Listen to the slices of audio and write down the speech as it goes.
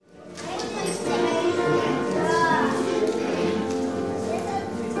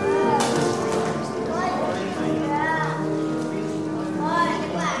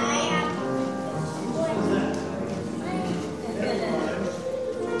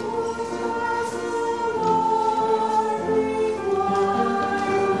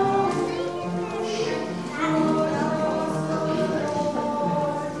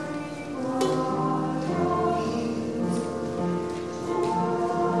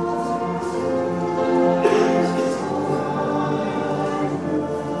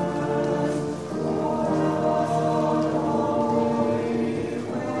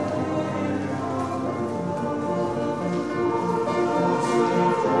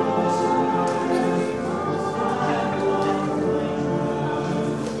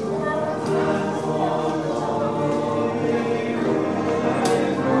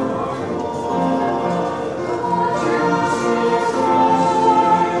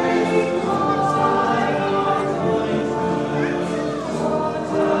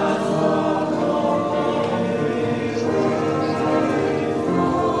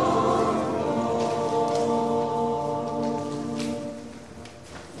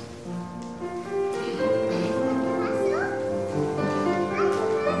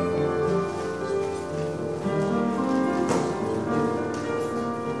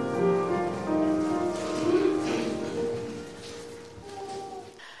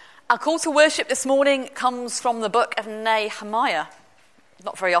Our call to worship this morning comes from the book of Nehemiah.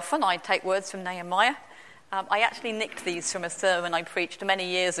 Not very often I take words from Nehemiah. I actually nicked these from a sermon I preached many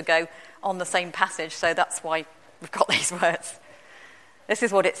years ago on the same passage, so that's why we've got these words. This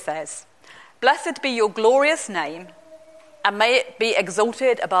is what it says. Blessed be your glorious name, and may it be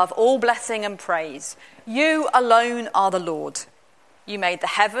exalted above all blessing and praise. You alone are the Lord. You made the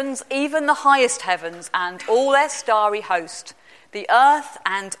heavens, even the highest heavens, and all their starry host, the earth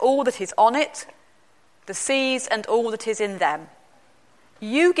and all that is on it, the seas and all that is in them.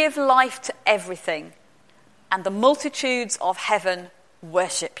 You give life to everything, and the multitudes of heaven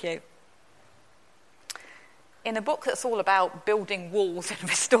worship you. In a book that's all about building walls and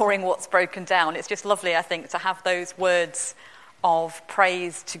restoring what's broken down, it's just lovely, I think, to have those words of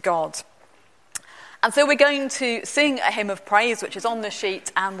praise to God. And so we're going to sing a hymn of praise, which is on the sheet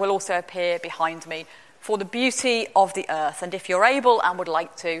and will also appear behind me, for the beauty of the earth. And if you're able and would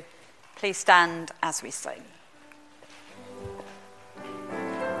like to, please stand as we sing.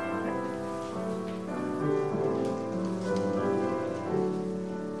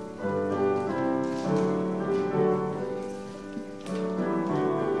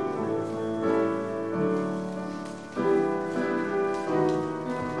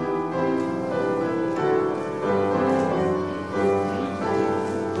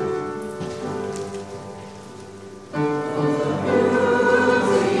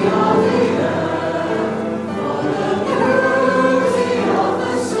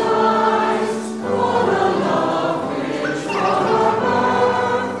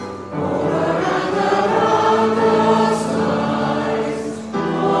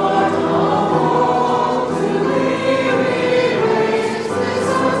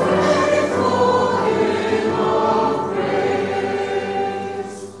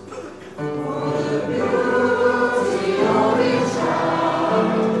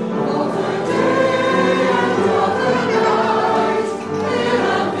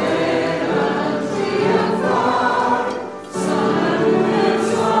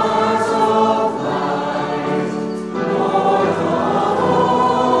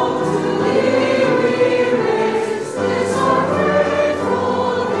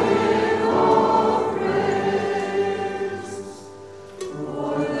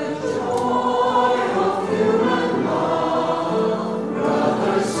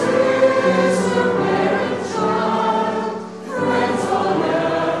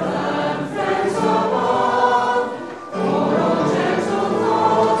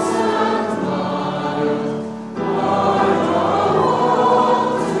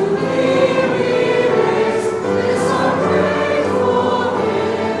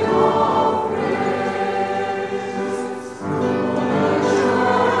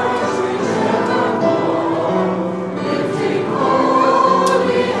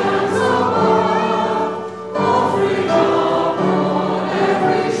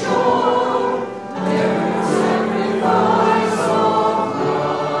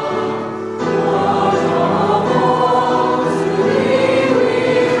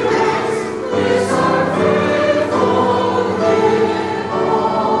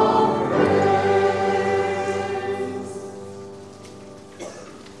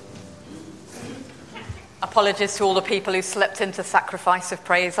 Apologies to all the people who slipped into sacrifice of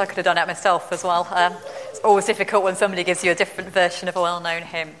praise. I could have done it myself as well. It's always difficult when somebody gives you a different version of a well-known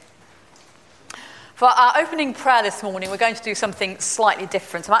hymn. For our opening prayer this morning, we're going to do something slightly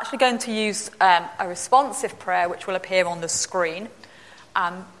different. I'm actually going to use a responsive prayer which will appear on the screen.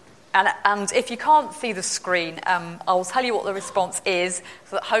 And if you can't see the screen, I'll tell you what the response is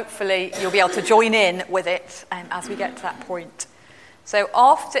so that hopefully you'll be able to join in with it as we get to that point. So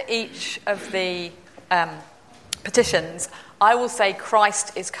after each of the petitions, I will say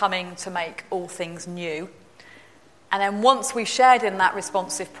Christ is coming to make all things new. And then once we've shared in that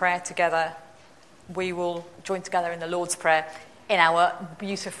responsive prayer together, we will join together in the Lord's Prayer in our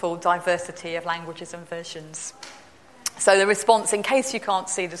beautiful diversity of languages and versions. So the response, in case you can't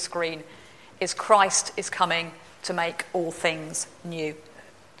see the screen, is Christ is coming to make all things new.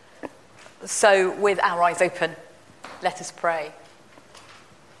 So with our eyes open, let us pray.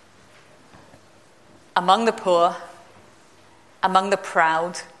 Among the poor, among the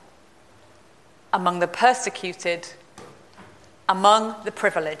proud, among the persecuted, among the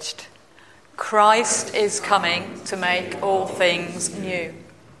privileged, Christ is coming to make all things new.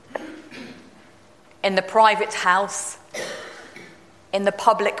 In the private house, in the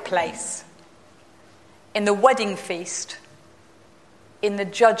public place, in the wedding feast, in the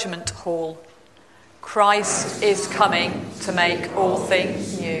judgment hall, Christ is coming to make all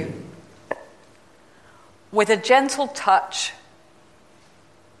things new. With a gentle touch,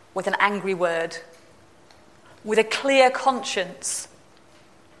 with an angry word, with a clear conscience,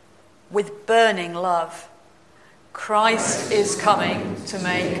 with burning love. Christ is coming to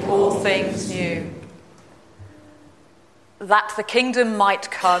make all things new. That the kingdom might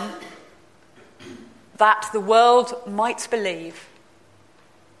come, that the world might believe,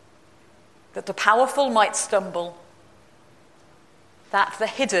 that the powerful might stumble, that the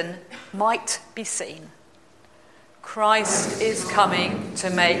hidden might be seen. Christ is coming to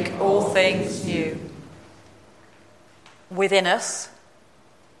make all things new. Within us,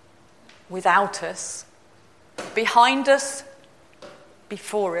 without us, behind us,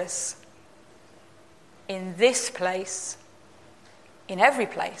 before us, in this place, in every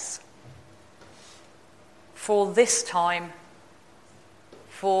place, for this time,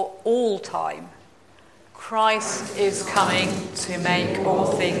 for all time, Christ is coming to make all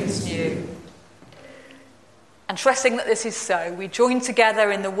things new. And trusting that this is so, we join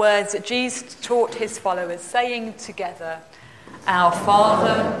together in the words that Jesus taught his followers, saying together, Our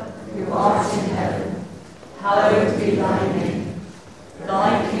Father, who art in heaven, hallowed be thy name.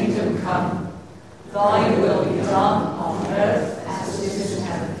 Thy kingdom come, thy will be done on earth as it is in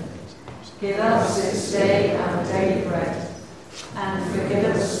heaven. Give us this day our daily bread, and forgive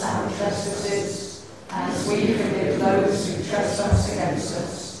us our trespasses, as we forgive those who trespass against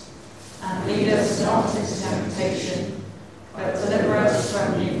us. And lead us not into temptation, but deliver us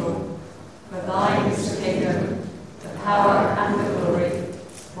from evil. For thine is the kingdom, the power and the glory,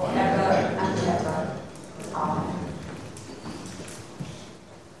 forever and ever. Amen.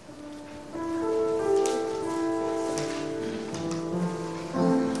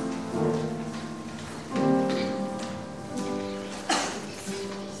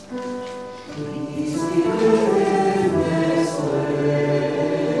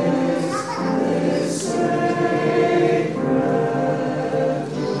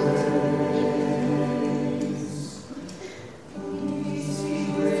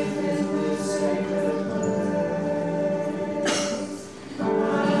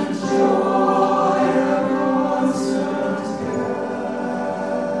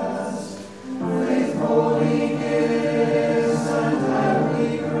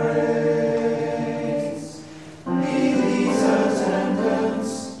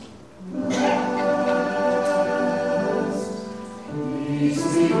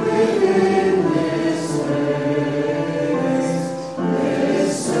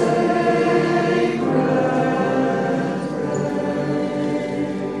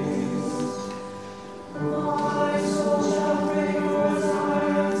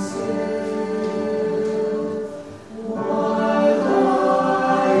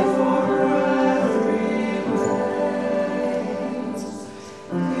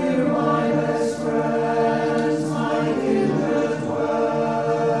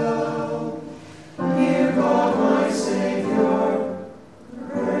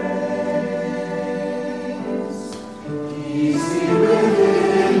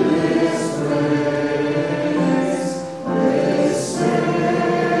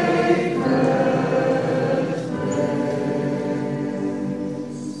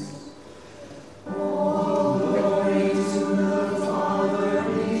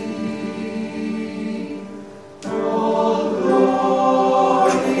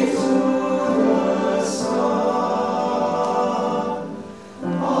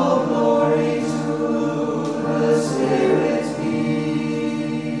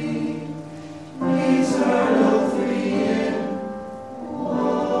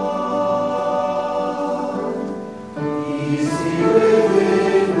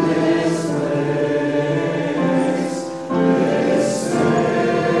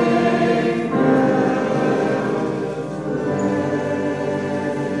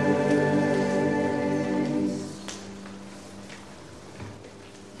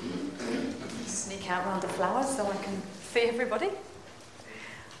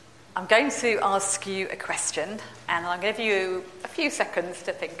 I'm going to ask you a question, and I'll give you a few seconds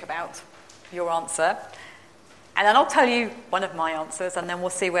to think about your answer. And then I'll tell you one of my answers, and then we'll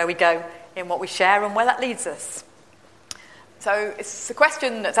see where we go in what we share and where that leads us. So it's a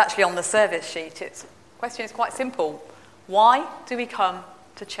question that's actually on the service sheet. The question is quite simple. Why do we come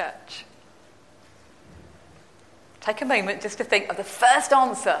to church? Take a moment just to think of the first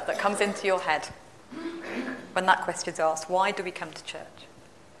answer that comes into your head when that question's asked. Why do we come to church?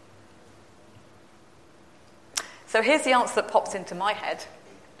 So here's the answer that pops into my head.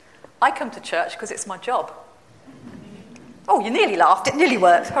 I come to church because it's my job. Oh, you nearly laughed. It nearly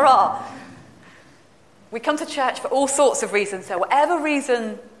worked. Hurrah. We come to church for all sorts of reasons. So whatever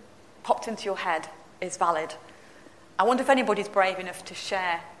reason popped into your head is valid. I wonder if anybody's brave enough to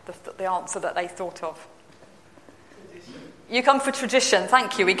share the answer that they thought of. You come for tradition,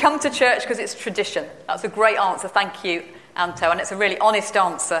 thank you. We come to church because it's tradition. That's a great answer, thank you, Anto, and it's a really honest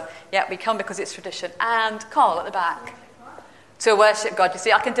answer. Yeah, we come because it's tradition. And Carl at the back. To worship God. You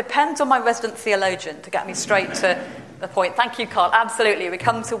see, I can depend on my resident theologian to get me straight to the point. Thank you, Carl. Absolutely, we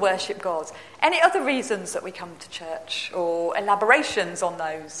come to worship God. Any other reasons that we come to church or elaborations on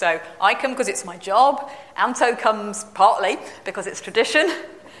those? So I come because it's my job. Anto comes partly because it's tradition.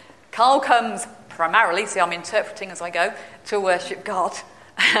 Carl comes primarily, see, I'm interpreting as I go, to worship God.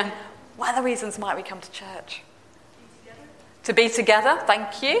 What other reasons might we come to church? To be together,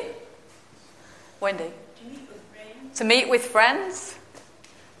 thank you. Wendy? To meet with friends.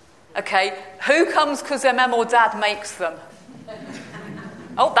 Okay, who comes because their mum or dad makes them?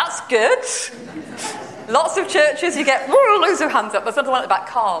 Oh, that's good. Lots of churches, you get loads of hands up. There's another one at the back.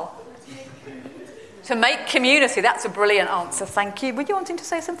 Carl. To make community, that's a brilliant answer, thank you. Were you wanting to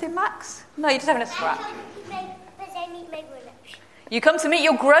say something, Max? No, you're just having a scratch. You come to meet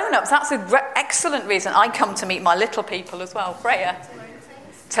your grown-ups. That's an excellent reason. I come to meet my little people as well. Freya.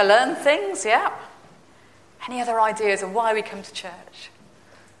 To learn things, yeah. Any other ideas of why we come to church?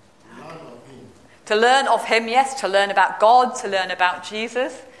 To learn of him, yes. To learn about God, to learn about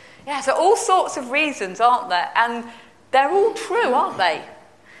Jesus. Yeah, so all sorts of reasons, aren't there? And they're all true, aren't they?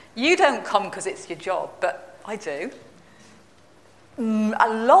 You don't come because it's your job, but I do. A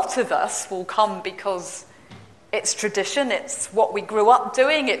lot of us will come because it's tradition, it's what we grew up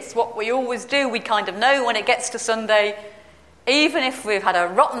doing, it's what we always do. We kind of know when it gets to Sunday, even if we've had a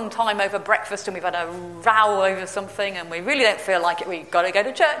rotten time over breakfast and we've had a row over something and we really don't feel like it, we've got to go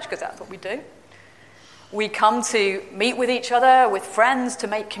to church because that's what we do. We come to meet with each other, with friends, to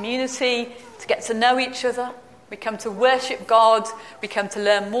make community, to get to know each other. We come to worship God. We come to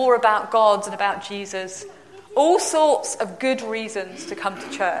learn more about God and about Jesus. All sorts of good reasons to come to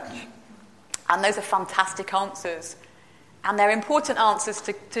church. And those are fantastic answers. And they're important answers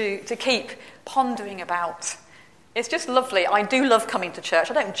to keep pondering about. It's just lovely. I do love coming to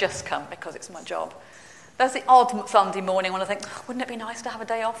church. I don't just come because it's my job. There's the odd Sunday morning when I think, wouldn't it be nice to have a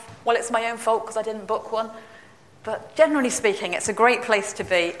day off? Well, it's my own fault because I didn't book one. But generally speaking, it's a great place to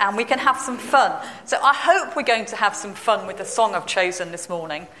be and we can have some fun. So I hope we're going to have some fun with the song I've chosen this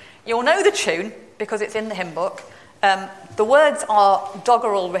morning. You'll know the tune because it's in the hymn book. The words are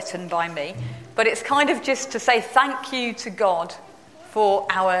doggerel written by me, but it's kind of just to say thank you to God for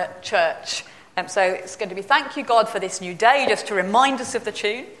our church. So it's going to be thank you, God, for this new day, just to remind us of the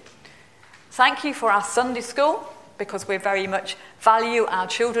tune. Thank you for our Sunday school, because we very much value our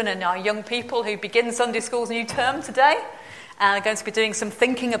children and our young people who begin Sunday school's new term today. And are going to be doing some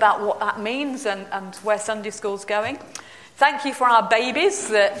thinking about what that means and where Sunday school's going. Thank you for our babies,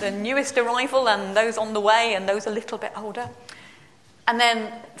 the newest arrival and those on the way and those a little bit older. And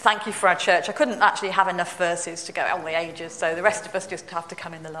then thank you for our church. I couldn't actually have enough verses to go on the ages, so the rest of us just have to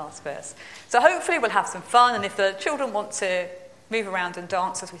come in the last verse. So hopefully we'll have some fun, and if the children want to move around and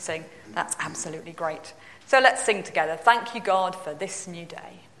dance as we sing, that's absolutely great. So let's sing together. Thank you, God, for this new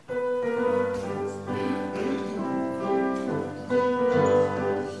day.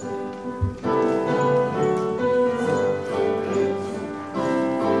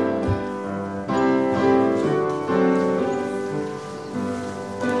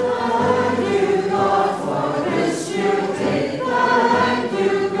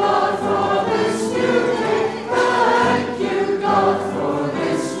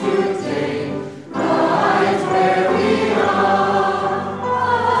 Right where we are,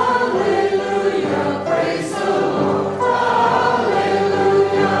 hallelujah.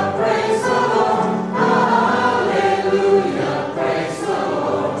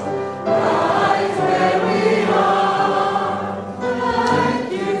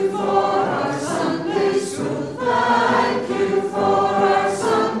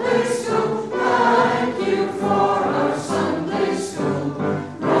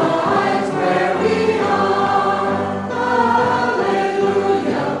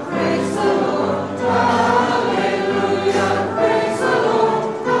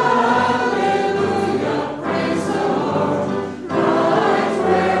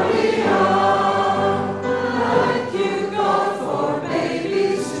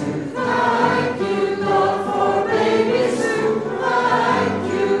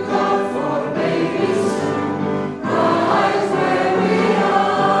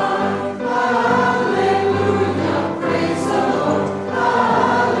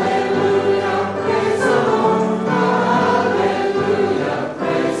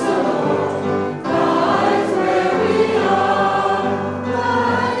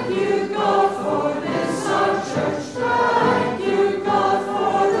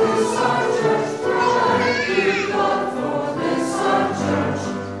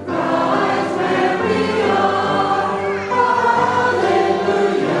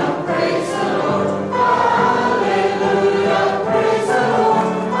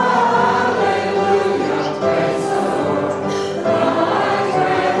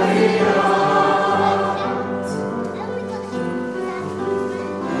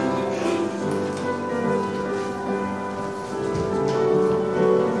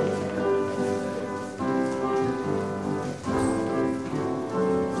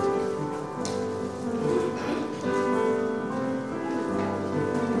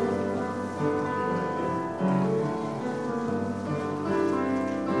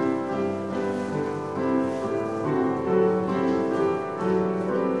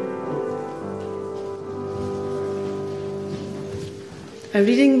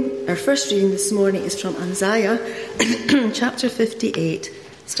 Our first reading this morning is from Isaiah chapter 58,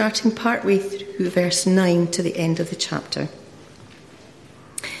 starting partway through verse 9 to the end of the chapter.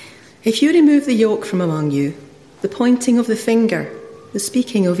 If you remove the yoke from among you, the pointing of the finger, the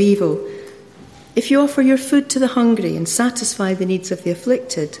speaking of evil, if you offer your food to the hungry and satisfy the needs of the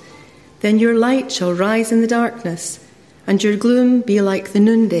afflicted, then your light shall rise in the darkness, and your gloom be like the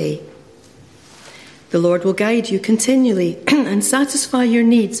noonday. The Lord will guide you continually and satisfy your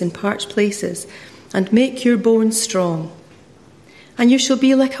needs in parched places and make your bones strong. And you shall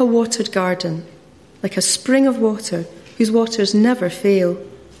be like a watered garden, like a spring of water whose waters never fail.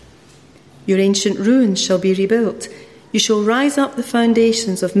 Your ancient ruins shall be rebuilt. You shall rise up the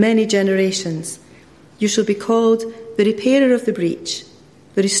foundations of many generations. You shall be called the repairer of the breach,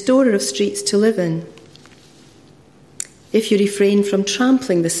 the restorer of streets to live in. If you refrain from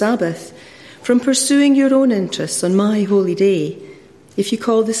trampling the Sabbath, from pursuing your own interests on my holy day, if you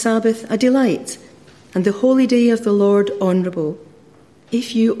call the Sabbath a delight and the holy day of the Lord honourable,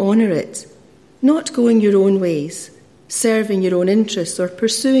 if you honour it, not going your own ways, serving your own interests or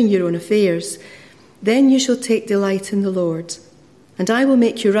pursuing your own affairs, then you shall take delight in the Lord, and I will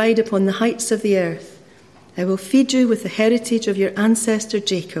make you ride upon the heights of the earth. I will feed you with the heritage of your ancestor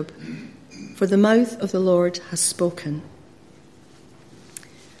Jacob, for the mouth of the Lord has spoken.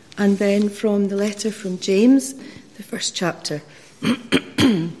 And then from the letter from James, the first chapter.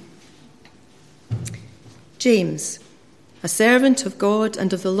 James, a servant of God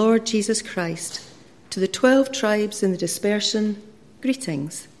and of the Lord Jesus Christ, to the 12 tribes in the dispersion,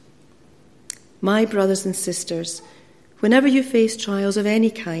 greetings. My brothers and sisters, whenever you face trials of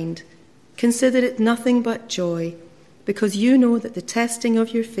any kind, consider it nothing but joy, because you know that the testing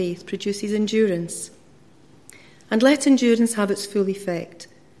of your faith produces endurance. And let endurance have its full effect,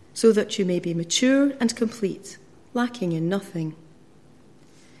 so that you may be mature and complete, lacking in nothing.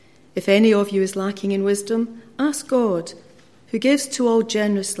 If any of you is lacking in wisdom, ask God, who gives to all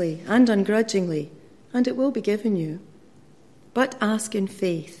generously and ungrudgingly, and it will be given you. But ask in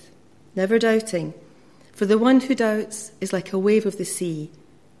faith, never doubting, for the one who doubts is like a wave of the sea,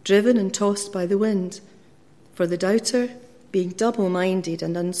 driven and tossed by the wind. For the doubter, being double-minded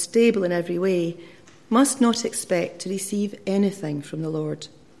and unstable in every way, must not expect to receive anything from the Lord.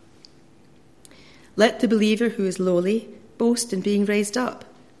 Let the believer who is lowly boast in being raised up,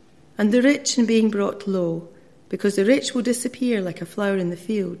 and the rich in being brought low, because the rich will disappear like a flower in the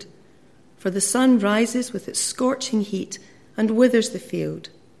field. For the sun rises with its scorching heat and withers the field.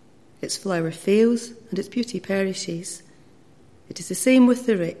 Its flower fails and its beauty perishes. It is the same with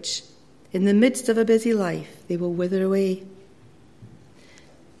the rich. In the midst of a busy life, they will wither away.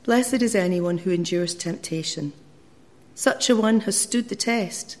 Blessed is anyone who endures temptation. Such a one has stood the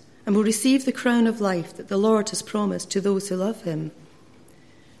test and will receive the crown of life that the Lord has promised to those who love him.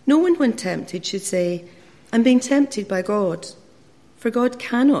 No one, when tempted, should say, I'm being tempted by God. For God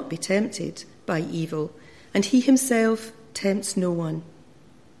cannot be tempted by evil, and he himself tempts no one.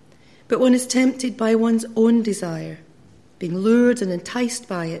 But one is tempted by one's own desire, being lured and enticed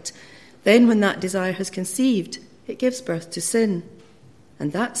by it. Then when that desire has conceived, it gives birth to sin.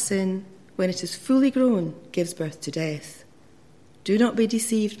 And that sin, when it is fully grown, gives birth to death. Do not be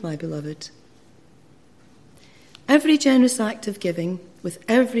deceived, my beloved. Every generous act of giving, with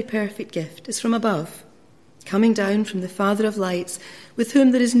every perfect gift, is from above, coming down from the Father of lights, with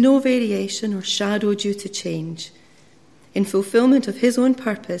whom there is no variation or shadow due to change. In fulfillment of his own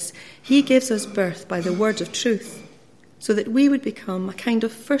purpose, he gives us birth by the word of truth, so that we would become a kind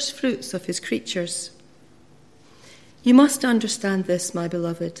of first fruits of his creatures. You must understand this, my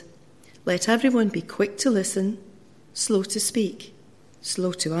beloved. Let everyone be quick to listen, slow to speak,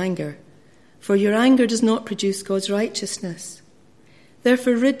 slow to anger, for your anger does not produce God's righteousness.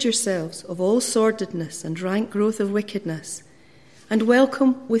 Therefore rid yourselves of all sordidness and rank growth of wickedness, and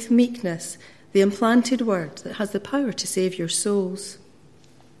welcome with meekness the implanted word that has the power to save your souls.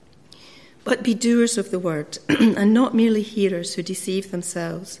 But be doers of the word, and not merely hearers who deceive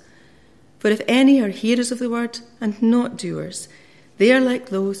themselves. For if any are hearers of the word and not doers, they are like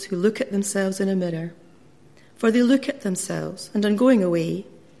those who look at themselves in a mirror. For they look at themselves, and on going away,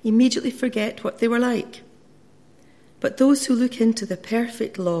 immediately forget what they were like. But those who look into the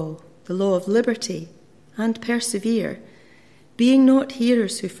perfect law, the law of liberty, and persevere, being not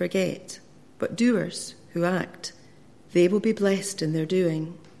hearers who forget, but doers who act, they will be blessed in their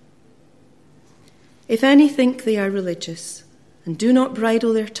doing. If any think they are religious, and do not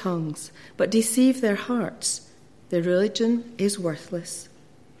bridle their tongues, but deceive their hearts, their religion is worthless.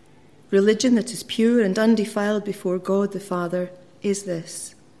 Religion that is pure and undefiled before God the Father is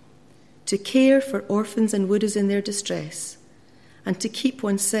this: to care for orphans and widows in their distress, and to keep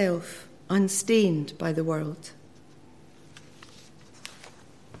oneself unstained by the world.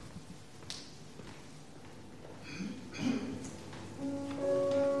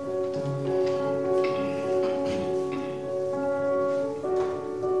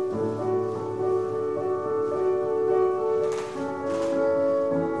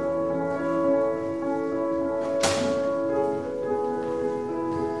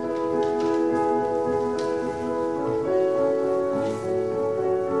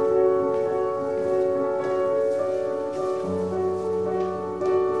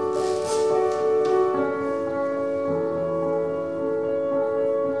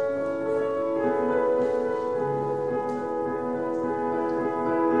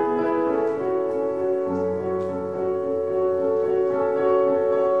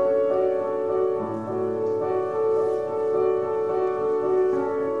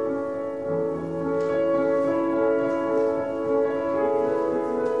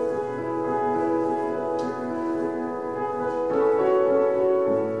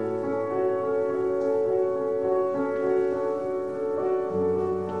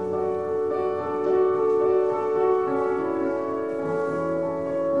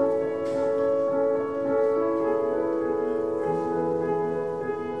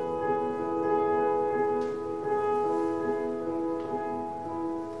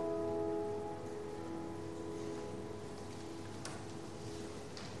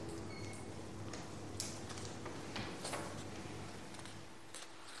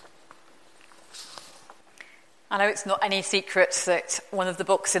 I know it's not any secret that one of the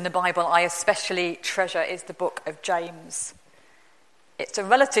books in the Bible I especially treasure is the book of James. It's a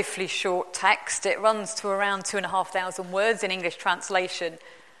relatively short text. It runs to around 2,500 words in English translation,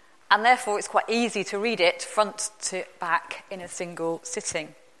 and therefore it's quite easy to read it front to back in a single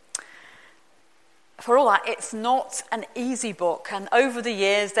sitting. For all that, it's not an easy book, and over the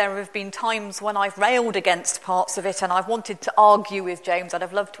years there have been times when I've railed against parts of it and I've wanted to argue with James. I'd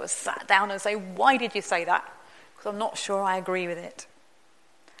have loved to have sat down and say, why did you say that? Because I'm not sure I agree with it.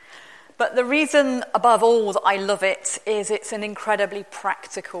 But the reason above all that I love it is it's an incredibly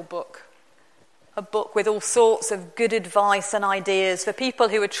practical book. A book with all sorts of good advice and ideas for people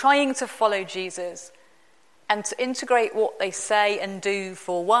who are trying to follow Jesus and to integrate what they say and do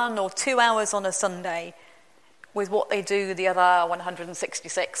for 1 or 2 hours on a Sunday with what they do the other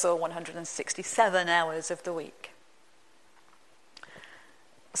 166 or 167 hours of the week.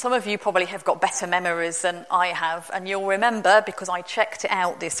 Some of you probably have got better memories than I have, and you'll remember, because I checked it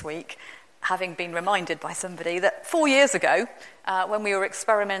out this week, having been reminded by somebody, that 4 years ago, when we were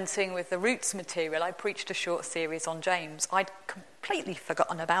experimenting with the Roots material, I preached a short series on James. I'd completely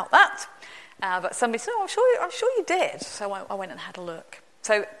forgotten about that, but somebody said, oh, I'm sure you did. So I went and had a look.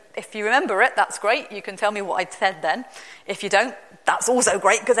 So if you remember it, that's great. You can tell me what I'd said then. If you don't, that's also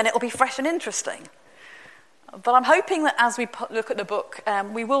great, because then it'll be fresh and interesting. But I'm hoping that as we look at the book,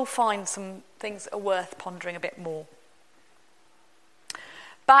 we will find some things that are worth pondering a bit more.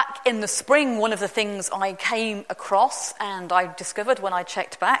 Back in the spring, one of the things I came across, and I discovered when I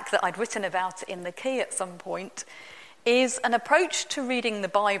checked back that I'd written about it in the Key at some point, is an approach to reading the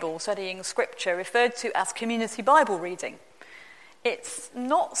Bible, studying Scripture, referred to as community Bible reading. It's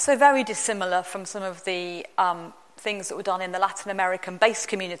not so very dissimilar from some of the things that were done in the Latin American-based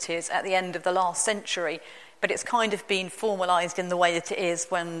communities at the end of the last century, but it's kind of been formalised in the way that it is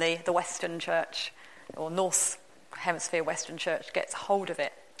when the Western Church, or North Hemisphere Western Church, gets hold of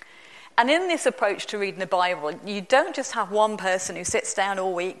it. And in this approach to reading the Bible, you don't just have one person who sits down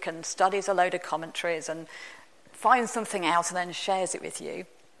all week and studies a load of commentaries and finds something out and then shares it with you.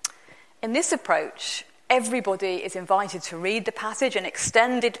 In this approach, everybody is invited to read the passage, an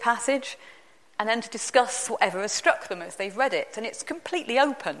extended passage, and then to discuss whatever has struck them as they've read it. And it's completely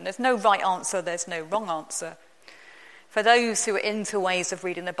open. There's no right answer, there's no wrong answer. For those who are into ways of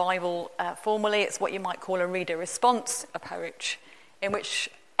reading the Bible formally, it's what you might call a reader-response approach, in which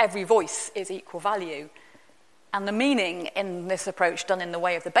every voice is equal value. And the meaning in this approach, done in the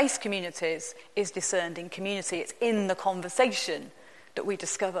way of the base communities, is discerned in community. It's in the conversation that we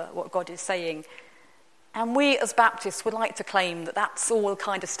discover what God is saying. And we as Baptists would like to claim that that's all the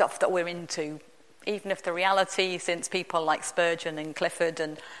kind of stuff that we're into, even if the reality, since people like Spurgeon and Clifford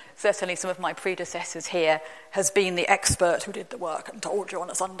and certainly some of my predecessors here, has been the expert who did the work and told you on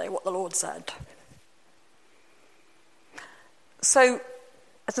a Sunday what the Lord said. So,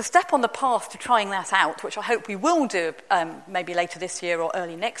 as a step on the path to trying that out, which I hope we will do maybe later this year or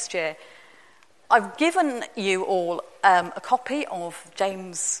early next year, I've given you all a copy of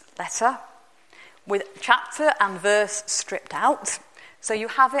James' letter with chapter and verse stripped out. So you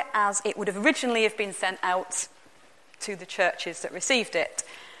have it as it would have originally have been sent out to the churches that received it.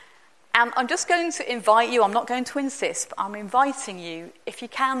 And I'm just going to invite you, I'm not going to insist, but I'm inviting you, if you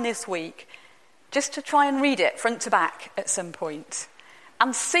can this week, just to try and read it front to back at some point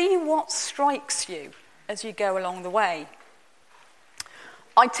and see what strikes you as you go along the way.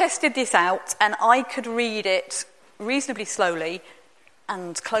 I tested this out and I could read it reasonably slowly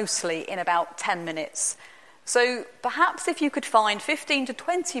and closely in about 10 minutes. So perhaps if you could find 15 to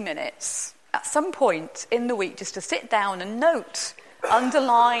 20 minutes at some point in the week just to sit down and note,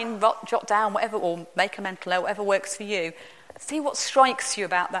 underline, jot down, whatever, or make a mental note, whatever works for you. See what strikes you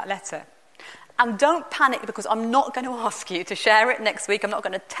about that letter. And don't panic, because I'm not going to ask you to share it next week. I'm not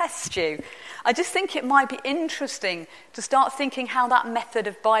going to test you. I just think it might be interesting to start thinking how that method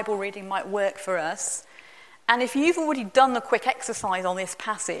of Bible reading might work for us. And if you've already done the quick exercise on this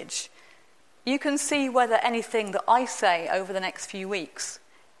passage, you can see whether anything that I say over the next few weeks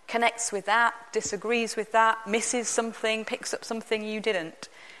connects with that, disagrees with that, misses something, picks up something you didn't.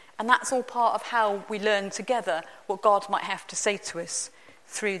 And that's all part of how we learn together what God might have to say to us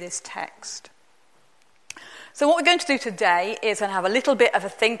through this text. So what we're going to do today is have a little bit of a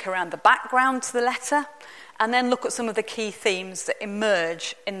think around the background to the letter, and then look at some of the key themes that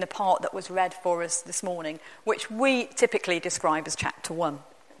emerge in the part that was read for us this morning, which we typically describe as chapter 1.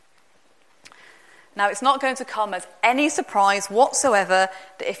 Now, it's not going to come as any surprise whatsoever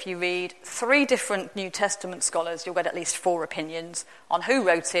that if you read 3 different New Testament scholars, you'll get at least 4 opinions on who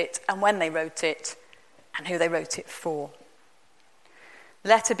wrote it and when they wrote it and who they wrote it for. The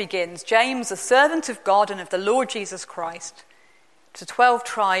letter begins, James, a servant of God and of the Lord Jesus Christ, to 12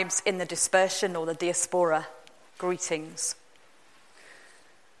 tribes in the dispersion or the diaspora, greetings.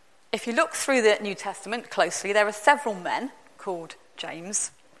 If you look through the New Testament closely, there are several men called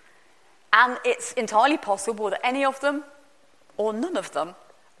James. And it's entirely possible that any of them, or none of them,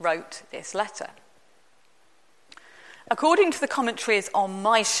 wrote this letter. According to the commentaries on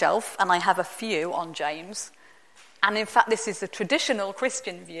my shelf, and I have a few on James, and in fact this is the traditional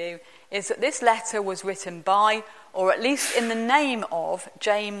Christian view, is that this letter was written by, or at least in the name of,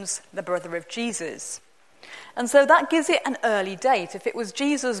 James, the brother of Jesus. And so that gives it an early date. If it was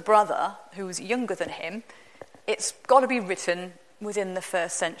Jesus' brother, who was younger than him, it's got to be written within the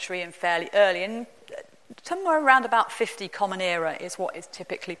 1st century and fairly early, and somewhere around about 50 Common Era is what is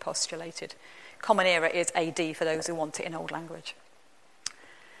typically postulated. Common Era is AD for those who want it in Old Language.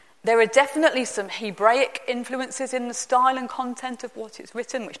 There are definitely some Hebraic influences in the style and content of what it's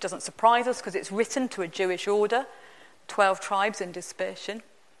written, which doesn't surprise us because it's written to a Jewish order, 12 tribes in dispersion.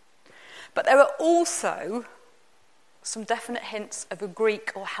 But there are also some definite hints of a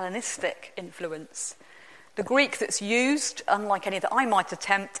Greek or Hellenistic influence. The Greek that's used, unlike any that I might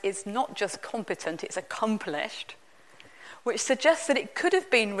attempt, is not just competent, it's accomplished, which suggests that it could have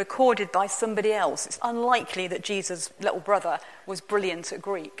been recorded by somebody else. It's unlikely that Jesus' little brother was brilliant at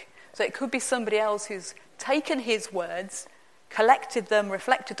Greek. So it could be somebody else who's taken his words, collected them,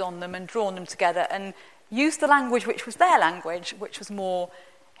 reflected on them, and drawn them together, and used the language which was their language, which was more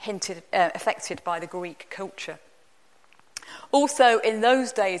affected by the Greek culture. Also, in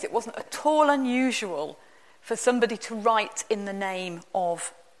those days, it wasn't at all unusual for somebody to write in the name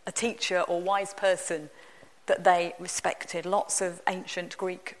of a teacher or wise person that they respected. Lots of ancient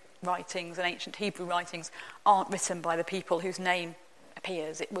Greek writings and ancient Hebrew writings aren't written by the people whose name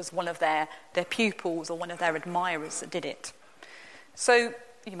appears. It was one of their pupils or one of their admirers that did it. So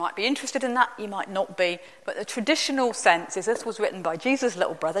you might be interested in that, you might not be, but the traditional sense is this was written by Jesus'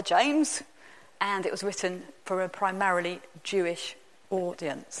 little brother, James, and it was written for a primarily Jewish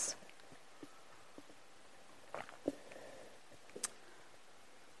audience.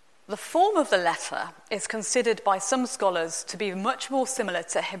 The form of the letter is considered by some scholars to be much more similar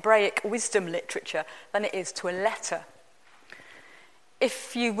to Hebraic wisdom literature than it is to a letter.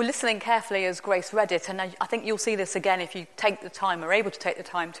 If you were listening carefully as Grace read it, and I think you'll see this again if you take the time, or able to take the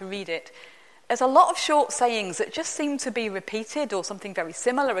time to read it, there's a lot of short sayings that just seem to be repeated, or something very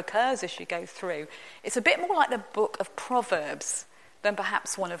similar occurs as you go through. It's a bit more like the book of Proverbs than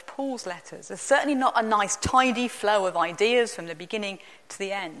perhaps one of Paul's letters. There's certainly not a nice tidy flow of ideas from the beginning to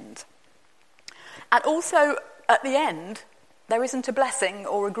the end. And also, at the end, there isn't a blessing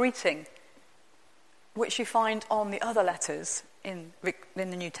or a greeting, which you find on the other letters in the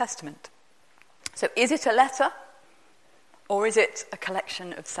New Testament. So is it a letter, or is it a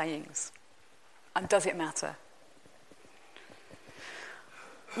collection of sayings? And does it matter?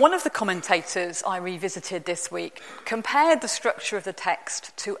 One of the commentators I revisited this week compared the structure of the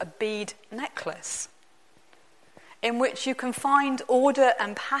text to a bead necklace, in which you can find order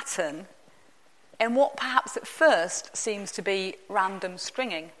and pattern in what perhaps at first seems to be random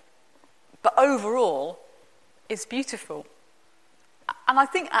stringing, but overall is beautiful. And I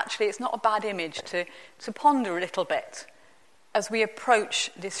think actually it's not a bad image to ponder a little bit as we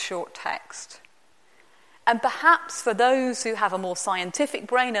approach this short text. And perhaps for those who have a more scientific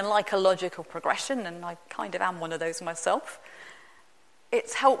brain and like a logical progression, and I kind of am one of those myself,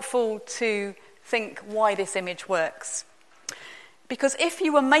 it's helpful to think why this image works. Because if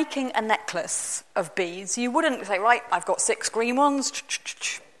you were making a necklace of beads, you wouldn't say, right, I've got 6 green ones,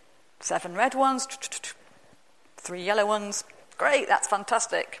 7 red ones, 3 yellow ones. Great, that's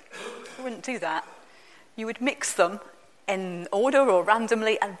fantastic. You wouldn't do that. You would mix them in order or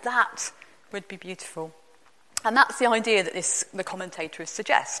randomly, and that would be beautiful. And that's the idea that the commentators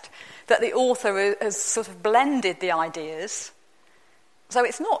suggest, that the author has sort of blended the ideas. So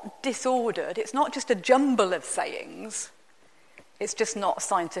it's not disordered, it's not just a jumble of sayings, it's just not a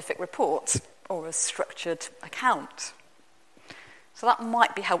scientific report or a structured account. So that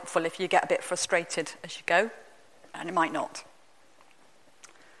might be helpful if you get a bit frustrated as you go, and it might not.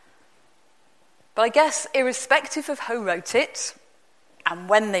 But I guess irrespective of who wrote it, and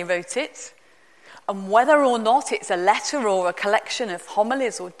when they wrote it, and whether or not it's a letter or a collection of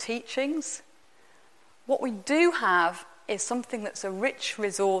homilies or teachings, what we do have is something that's a rich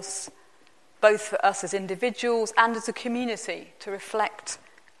resource both for us as individuals and as a community to reflect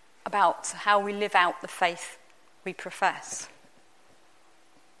about how we live out the faith we profess.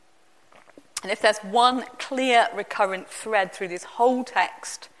 And if there's one clear recurrent thread through this whole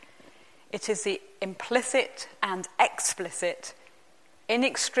text, it is the implicit and explicit,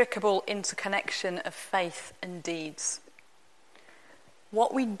 inextricable interconnection of faith and deeds.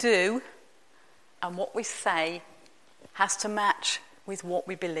 What we do and what we say has to match with what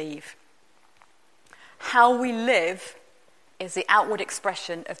we believe. How we live is the outward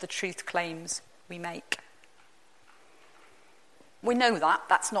expression of the truth claims we make. We know that.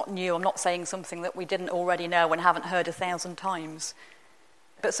 That's not new. I'm not saying something that we didn't already know and haven't heard 1,000 times.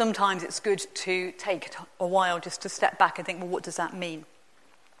 But sometimes it's good to take a while just to step back and think, well, what does that mean?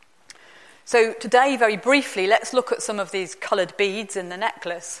 So today, very briefly, let's look at some of these coloured beads in the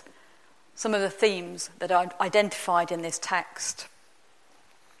necklace, some of the themes that are identified in this text.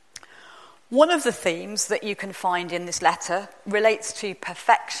 One of the themes that you can find in this letter relates to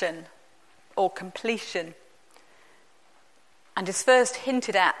perfection or completion, and is first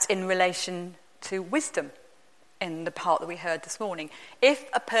hinted at in relation to wisdom in the part that we heard this morning. If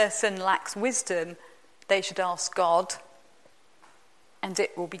a person lacks wisdom, they should ask God, and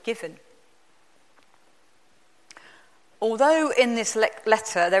it will be given. Although in this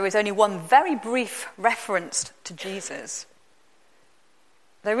letter there is only one very brief reference to Jesus,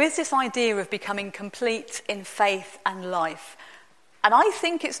 there is this idea of becoming complete in faith and life. And I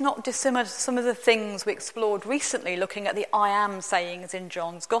think it's not dissimilar to some of the things we explored recently, looking at the I am sayings in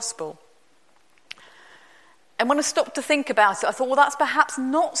John's Gospel. And when I stopped to think about it, I thought, well, that's perhaps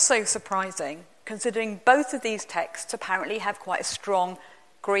not so surprising, considering both of these texts apparently have quite a strong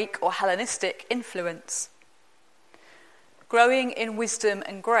Greek or Hellenistic influence. Growing in wisdom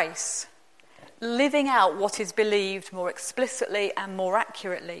and grace, living out what is believed more explicitly and more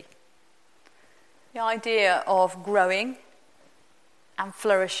accurately. The idea of growing and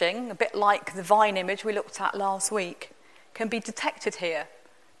flourishing, a bit like the vine image we looked at last week, can be detected here,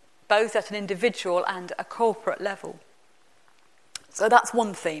 both at an individual and a corporate level. So that's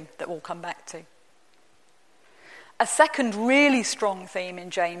one theme that we'll come back to. A second really strong theme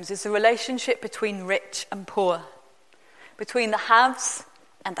in James is the relationship between rich and poor, between the haves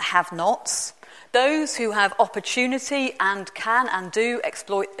and the have-nots, those who have opportunity and can and do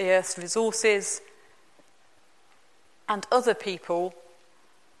exploit the earth's resources, and other people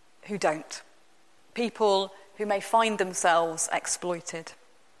who don't, people who may find themselves exploited.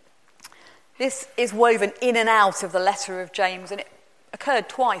 This is woven in and out of the letter of James, and it occurred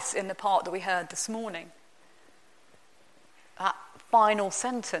twice in the part that we heard this morning. That final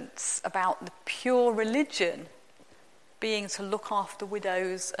sentence about the pure religion being to look after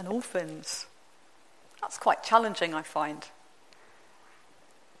widows and orphans. That's quite challenging, I find.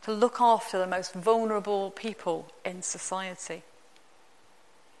 To look after the most vulnerable people in society.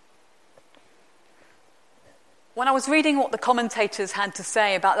 When I was reading what the commentators had to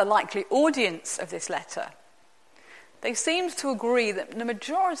say about the likely audience of this letter, they seemed to agree that the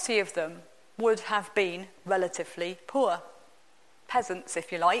majority of them would have been relatively poor. Peasants,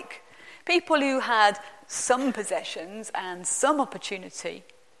 if you like. People who had some possessions and some opportunity,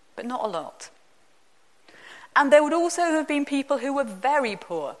 but not a lot. And there would also have been people who were very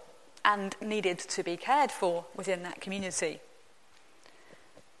poor and needed to be cared for within that community.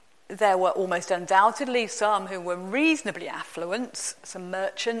 there were almost undoubtedly some who were reasonably affluent, some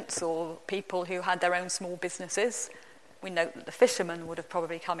merchants or people who had their own small businesses. We note that the fishermen would have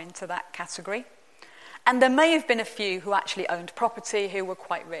probably come into that category. And there may have been a few who actually owned property who were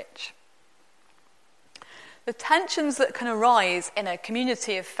quite rich. The tensions that can arise in a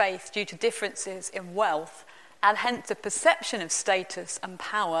community of faith due to differences in wealth, and hence a perception of status and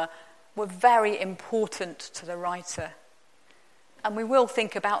power, were very important to the writer. And we will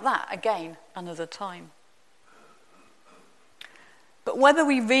think about that again another time. But whether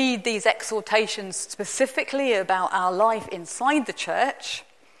we read these exhortations specifically about our life inside the church,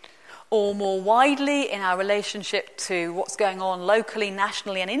 or more widely in our relationship to what's going on locally,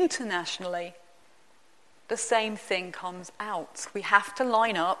 nationally, and internationally, the same thing comes out. We have to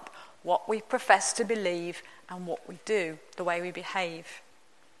line up what we profess to believe and what we do, the way we behave.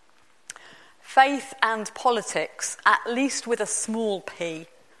 Faith and politics, at least with a small p,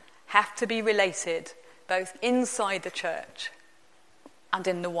 have to be related both inside the church and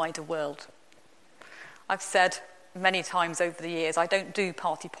in the wider world. I've said many times over the years, I don't do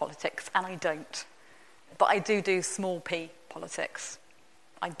party politics, and I don't. But I do small p politics.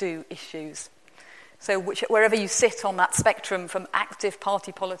 I do issues. So wherever you sit on that spectrum from active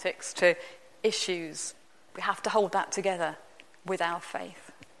party politics to issues, we have to hold that together with our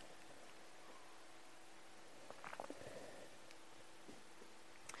faith.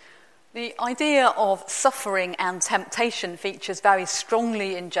 The idea of suffering and temptation features very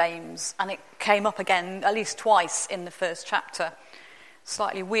strongly in James, and it came up again at least twice in the first chapter.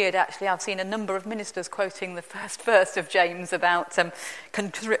 Slightly weird, actually. I've seen a number of ministers quoting the first verse of James about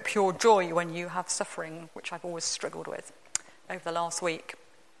can trip your joy when you have suffering, which I've always struggled with over the last week.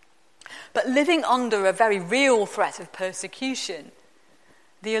 But living under a very real threat of persecution,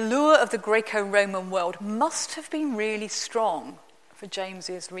 the allure of the Greco-Roman world must have been really strong for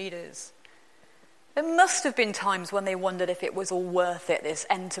James's readers. There must have been times when they wondered if it was all worth it, this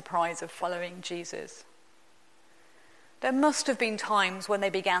enterprise of following Jesus. There must have been times when they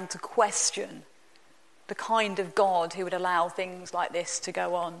began to question the kind of God who would allow things like this to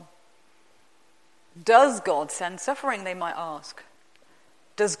go on. Does God send suffering, they might ask?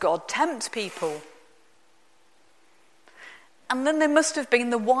 Does God tempt people? And then there must have been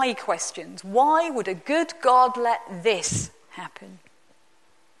the why questions. Why would a good God let this happen?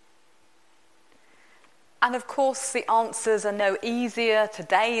 And of course, the answers are no easier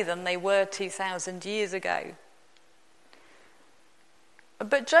today than they were 2,000 years ago.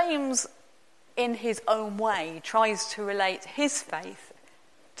 But James, in his own way, tries to relate his faith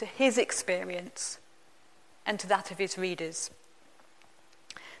to his experience and to that of his readers.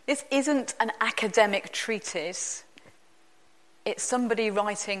 This isn't an academic treatise. It's somebody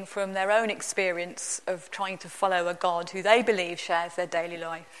writing from their own experience of trying to follow a God who they believe shares their daily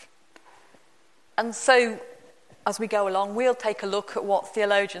life. And so, as we go along, we'll take a look at what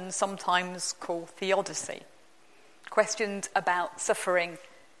theologians sometimes call theodicy. Questions about suffering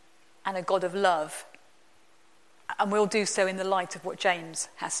and a God of love. And we'll do so in the light of what James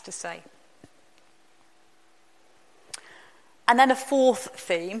has to say. And then a fourth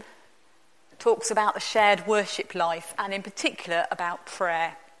theme talks about the shared worship life, and in particular about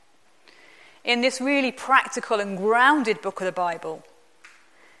prayer. In this really practical and grounded book of the Bible,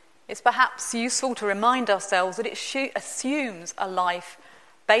 it's perhaps useful to remind ourselves that it assumes a life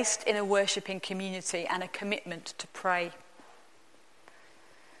based in a worshipping community and a commitment to pray.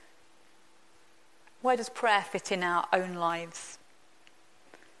 Where does prayer fit in our own lives?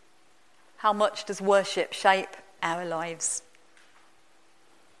 How much does worship shape our lives?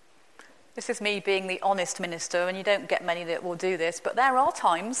 This is me being the honest minister, and you don't get many that will do this, but there are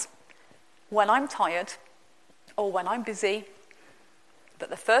times when I'm tired or when I'm busy that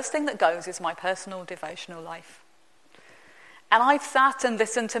the first thing that goes is my personal devotional life. And I've sat and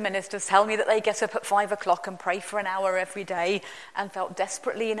listened to ministers tell me that they get up at 5 o'clock and pray for an hour every day and felt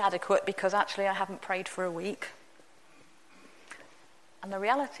desperately inadequate because actually I haven't prayed for a week. And the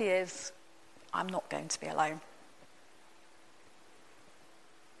reality is, I'm not going to be alone.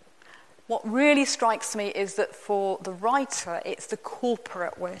 What really strikes me is that for the writer, it's the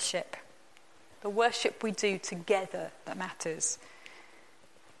corporate worship, the worship we do together that matters.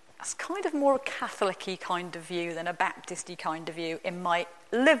 That's kind of more a Catholic-y kind of view than a Baptist-y kind of view in my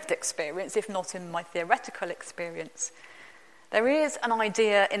lived experience, if not in my theoretical experience. There is an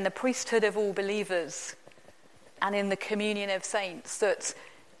idea in the priesthood of all believers and in the communion of saints that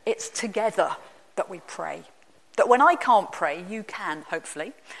it's together that we pray. That when I can't pray, you can,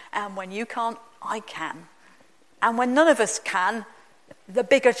 hopefully. And when you can't, I can. And when none of us can, the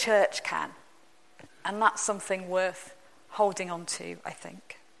bigger church can. And that's something worth holding on to, I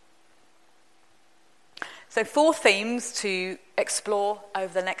think. So 4 themes to explore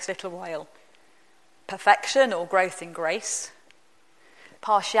over the next little while. Perfection or growth in grace.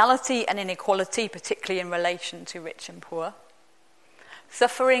 Partiality and inequality, particularly in relation to rich and poor.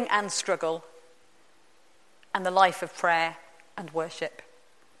 Suffering and struggle. And the life of prayer and worship.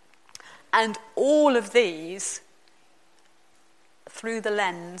 And all of these through the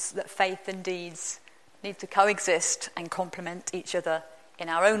lens that faith and deeds need to coexist and complement each other in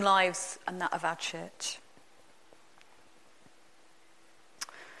our own lives and that of our church.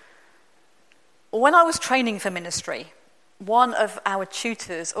 When I was training for ministry, one of our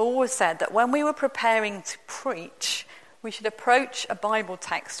tutors always said that when we were preparing to preach, we should approach a Bible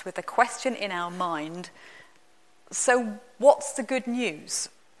text with a question in our mind. So what's the good news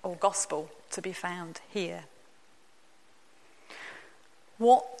or gospel to be found here?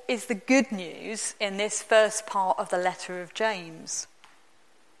 What is the good news in this first part of the letter of James?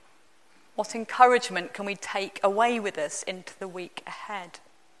 What encouragement can we take away with us into the week ahead?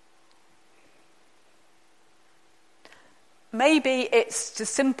 Maybe it's as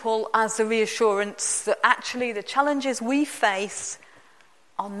simple as the reassurance that actually the challenges we face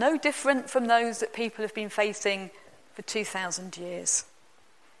are no different from those that people have been facing for 2,000 years.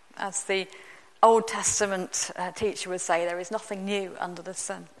 As the Old Testament teacher would say, there is nothing new under the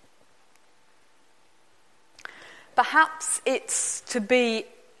sun. Perhaps it's to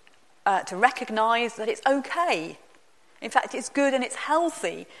recognise that it's okay. In fact, it's good and it's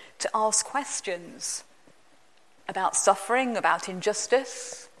healthy to ask questions about suffering, about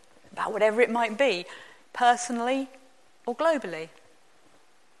injustice, about whatever it might be, personally or globally.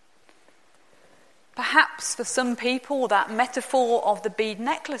 Perhaps for some people that metaphor of the bead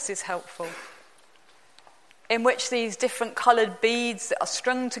necklace is helpful, in which these different coloured beads that are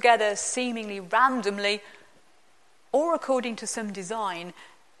strung together seemingly randomly or according to some design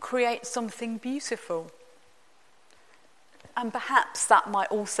create something beautiful. And perhaps that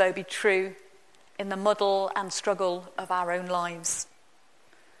might also be true in the muddle and struggle of our own lives.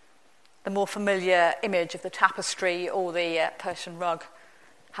 The more familiar image of the tapestry or the Persian rug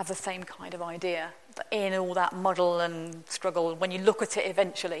have the same kind of idea. That in all that muddle and struggle, when you look at it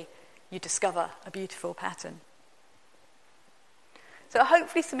eventually, you discover a beautiful pattern. So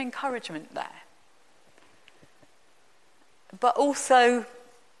hopefully some encouragement there. But also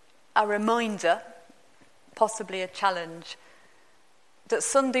a reminder, possibly a challenge, that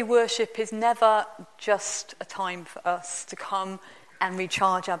Sunday worship is never just a time for us to come and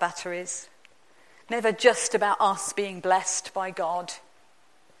recharge our batteries. Never just about us being blessed by God.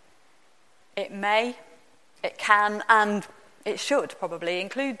 It may, it can, and it should probably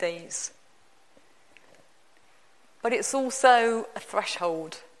include these. But it's also a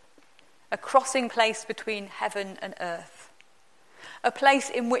threshold, a crossing place between heaven and earth. A place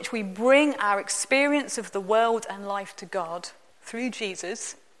in which we bring our experience of the world and life to God through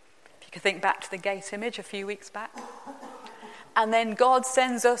Jesus, if you could think back to the gate image a few weeks back. And then God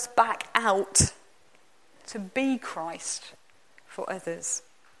sends us back out to be Christ for others.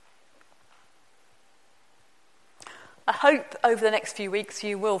 I hope over the next few weeks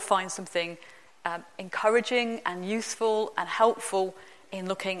you will find something encouraging and useful and helpful in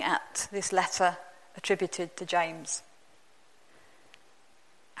looking at this letter attributed to James.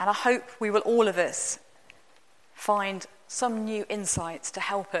 And I hope we will, all of us, find some new insights to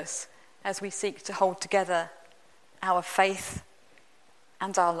help us as we seek to hold together our faith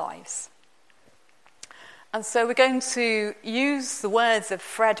and our lives. And so we're going to use the words of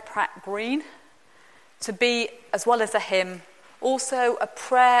Fred Pratt Green to be, as well as a hymn, also a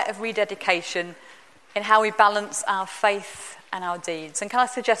prayer of rededication in how we balance our faith and our deeds. And can I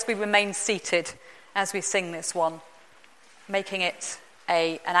suggest we remain seated as we sing this one, making it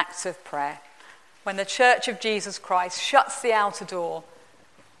an act of prayer. When the Church of Jesus Christ shuts the outer door,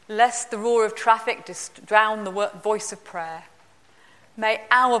 lest the roar of traffic drown the voice of prayer, may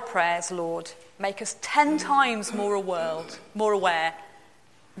our prayers, Lord, make us 10 times more aware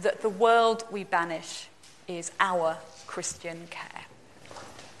that the world we banish is our Christian care.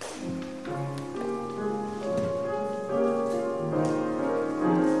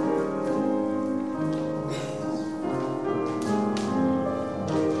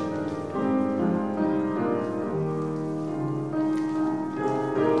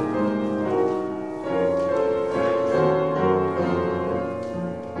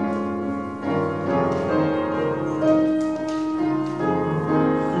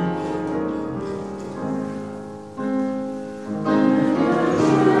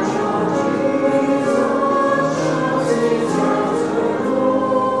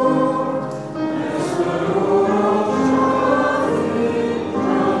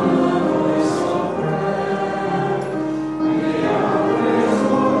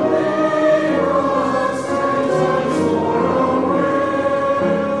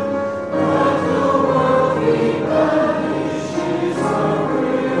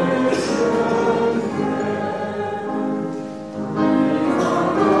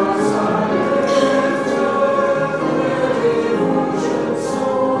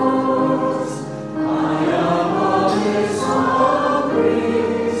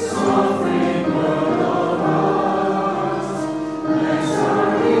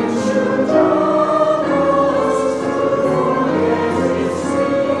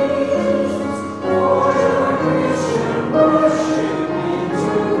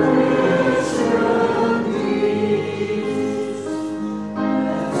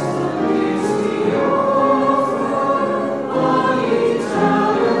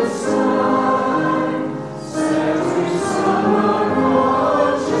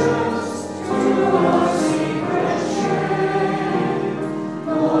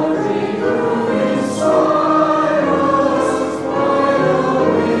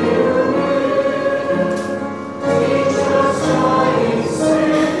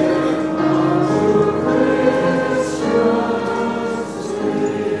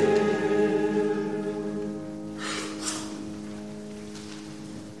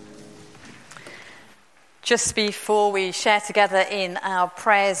 Just before we share together in our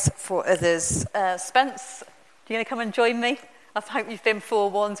prayers for others, Spence, do you want to come and join me? I hope you've been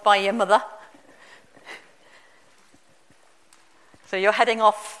forewarned by your mother. So you're heading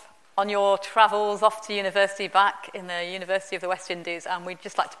off on your travels off to university, back in the University of the West Indies, and we'd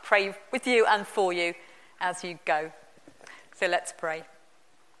just like to pray with you and for you as you go. So let's pray.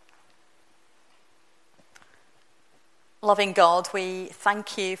 Loving God, we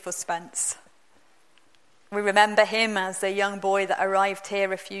thank you for Spence. We remember him as the young boy that arrived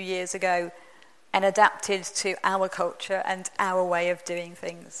here a few years ago and adapted to our culture and our way of doing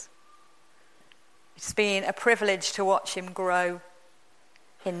things. It's been a privilege to watch him grow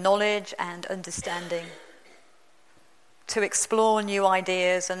in knowledge and understanding, to explore new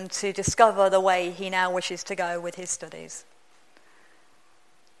ideas and to discover the way he now wishes to go with his studies.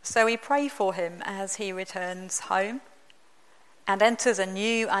 So we pray for him as he returns home and enters a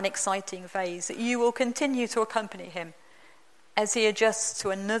new and exciting phase, that you will continue to accompany him as he adjusts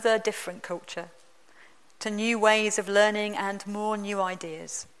to another different culture, to new ways of learning and more new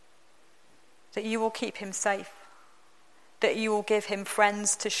ideas, that you will keep him safe, that you will give him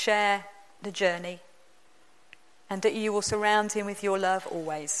friends to share the journey, and that you will surround him with your love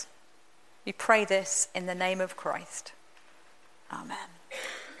always. We pray this in the name of Christ. Amen.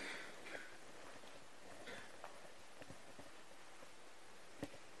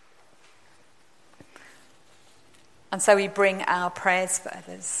 And so we bring our prayers for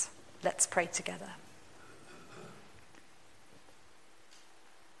others. Let's pray together.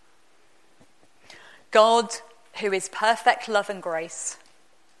 God, who is perfect love and grace,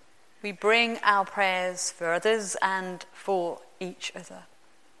 we bring our prayers for others and for each other.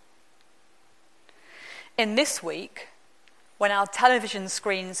 In this week, when our television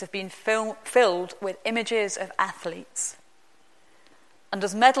screens have been filled with images of athletes, and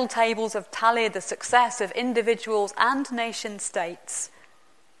as medal tables have tallied the success of individuals and nation states,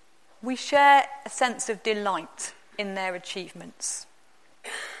 we share a sense of delight in their achievements.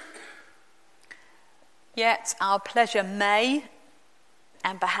 Yet our pleasure may,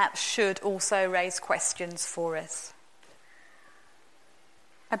 and perhaps should, also raise questions for us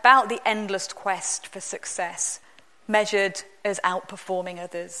about the endless quest for success, measured as outperforming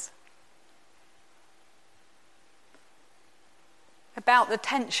others. About the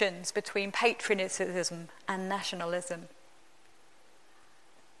tensions between patriotism and nationalism.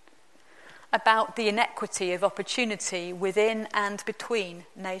 About the inequity of opportunity within and between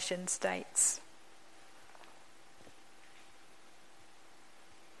nation states.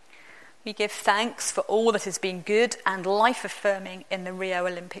 We give thanks for all that has been good and life-affirming in the Rio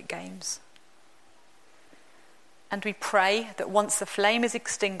Olympic Games. And we pray that once the flame is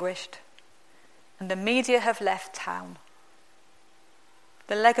extinguished and the media have left town,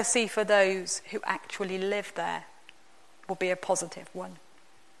 the legacy for those who actually live there will be a positive one.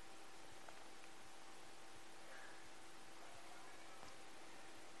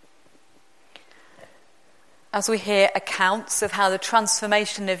 As we hear accounts of how the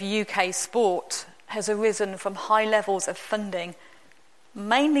transformation of UK sport has arisen from high levels of funding,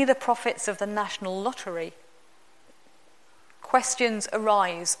 mainly the profits of the National Lottery, questions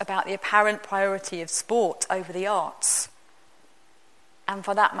arise about the apparent priority of sport over the arts, and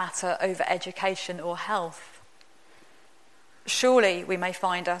for that matter, over education or health. Surely we may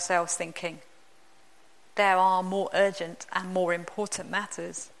find ourselves thinking, there are more urgent and more important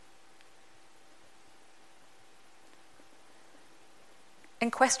matters.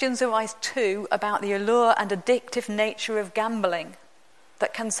 And questions arise too about the allure and addictive nature of gambling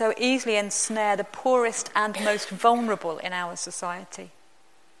that can so easily ensnare the poorest and most vulnerable in our society.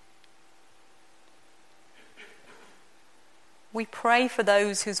 We pray for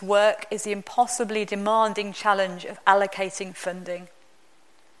those whose work is the impossibly demanding challenge of allocating funding,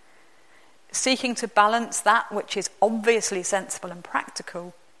 seeking to balance that which is obviously sensible and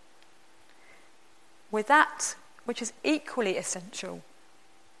practical with that which is equally essential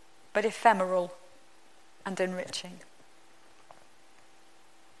but ephemeral and enriching.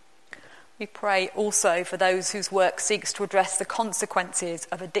 We pray also for those whose work seeks to address the consequences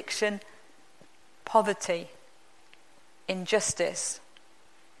of addiction, poverty, injustice,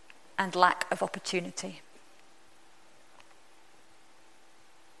 and lack of opportunity.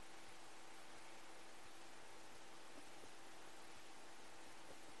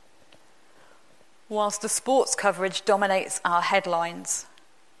 Whilst the sports coverage dominates our headlines,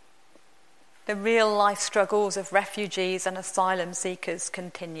 the real-life struggles of refugees and asylum seekers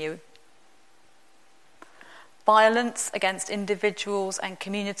continue. Violence against individuals and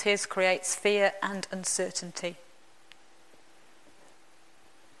communities creates fear and uncertainty.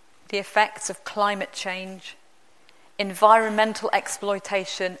 the effects of climate change, environmental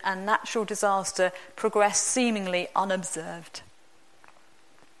exploitation, and natural disaster progress seemingly unobserved.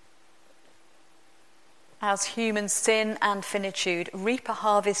 As human sin and finitude reap a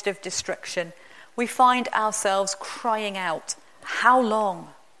harvest of destruction, we find ourselves crying out, "How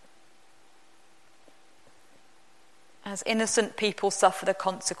long?" As innocent people suffer the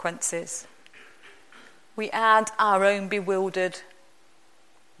consequences, we add our own bewildered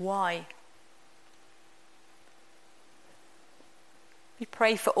 "Why?" We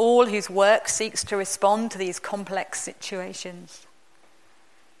pray for all whose work seeks to respond to these complex situations.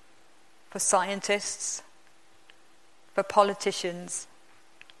 For scientists, for politicians,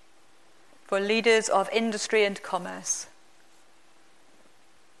 for leaders of industry and commerce,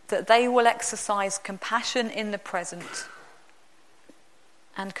 that they will exercise compassion in the present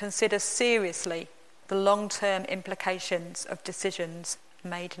and consider seriously the long-term implications of decisions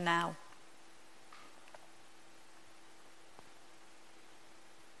made now.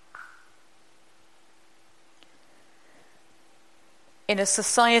 In a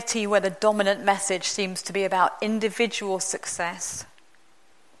society where the dominant message seems to be about individual success,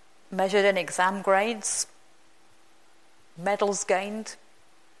 measured in exam grades, medals gained,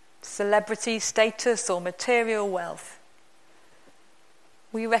 celebrity status, or material wealth,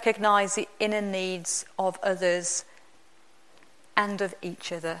 we recognize the inner needs of others and of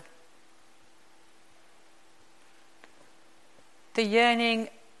each other. The yearning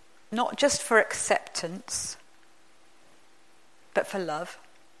not just for acceptance, but for love.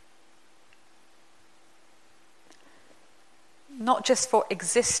 Not just for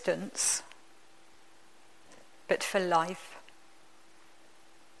existence, but for life.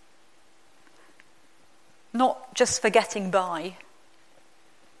 Not just for getting by,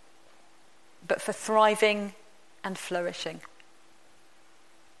 but for thriving and flourishing.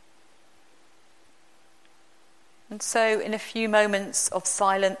 And so, in a few moments of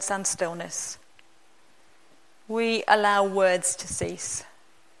silence and stillness, we allow words to cease,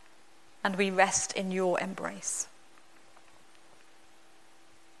 and we rest in your embrace.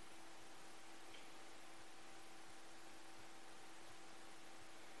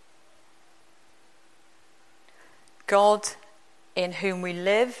 God, in whom we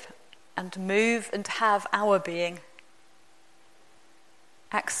live and move and have our being,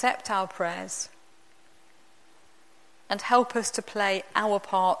 accept our prayers and help us to play our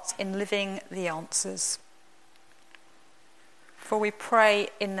part in living the answers. For we pray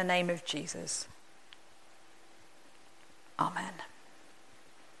in the name of Jesus. Amen.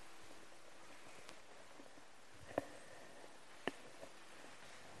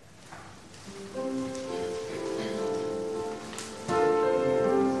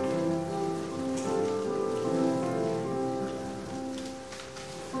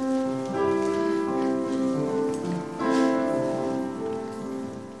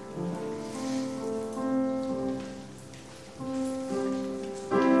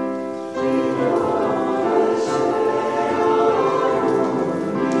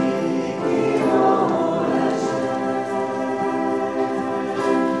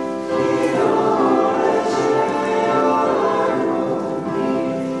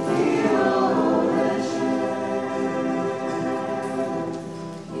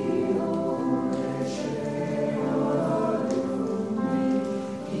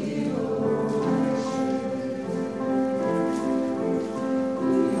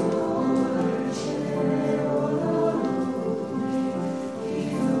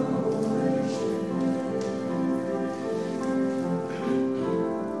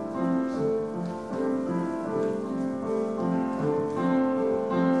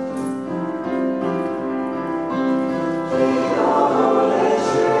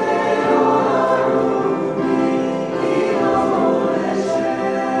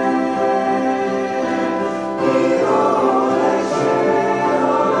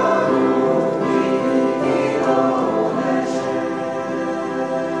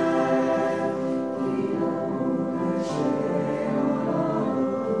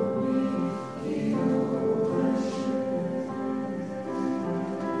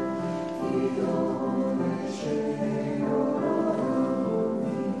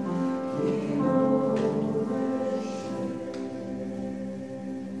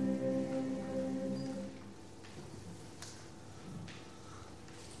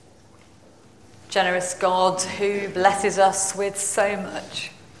 Generous God, who blesses us with so much,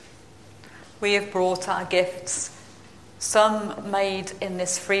 we have brought our gifts, some made in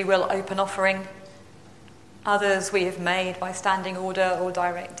this free will open offering, others we have made by standing order or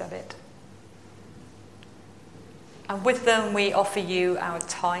direct debit. And with them we offer you our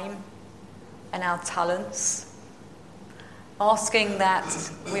time and our talents, asking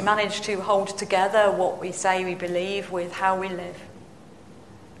that we manage to hold together what we say we believe with how we live,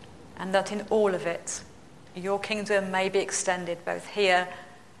 and that in all of it, your kingdom may be extended both here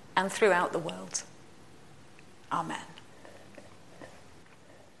and throughout the world. Amen.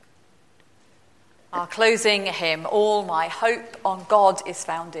 Our closing hymn, All My Hope on God is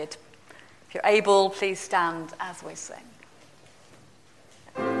Founded. If you're able, please stand as we sing.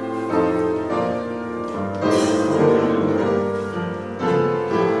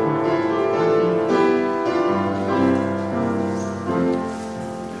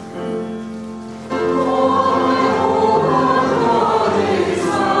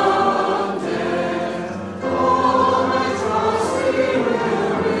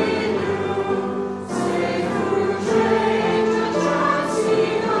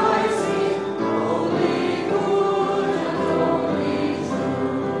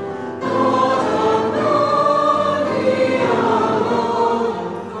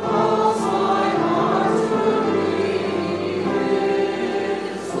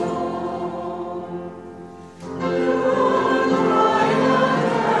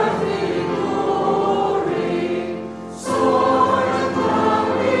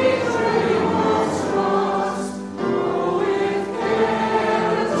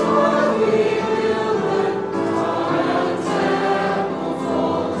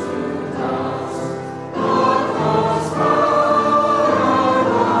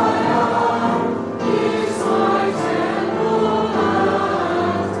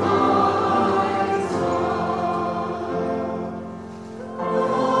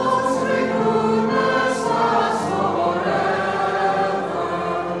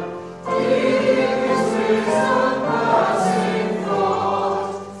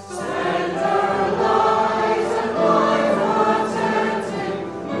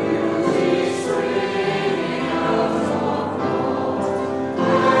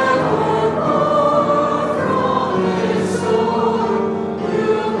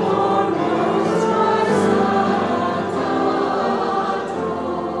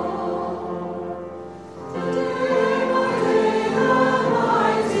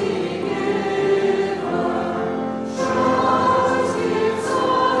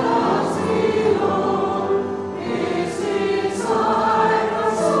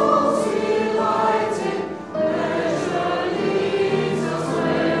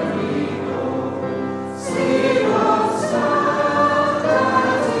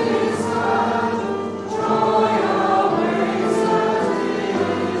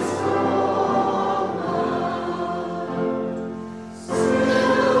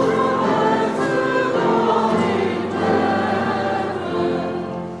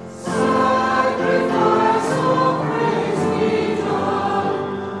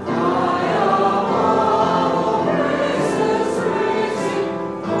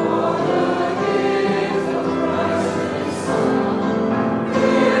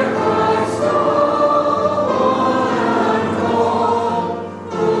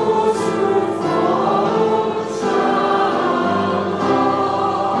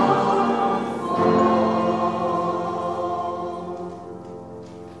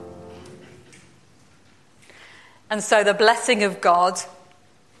 And so the blessing of God,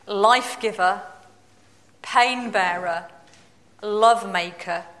 life giver, pain bearer, love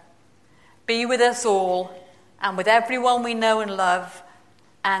maker, be with us all and with everyone we know and love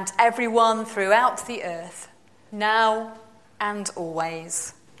and everyone throughout the earth, now and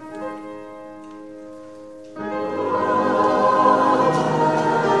always.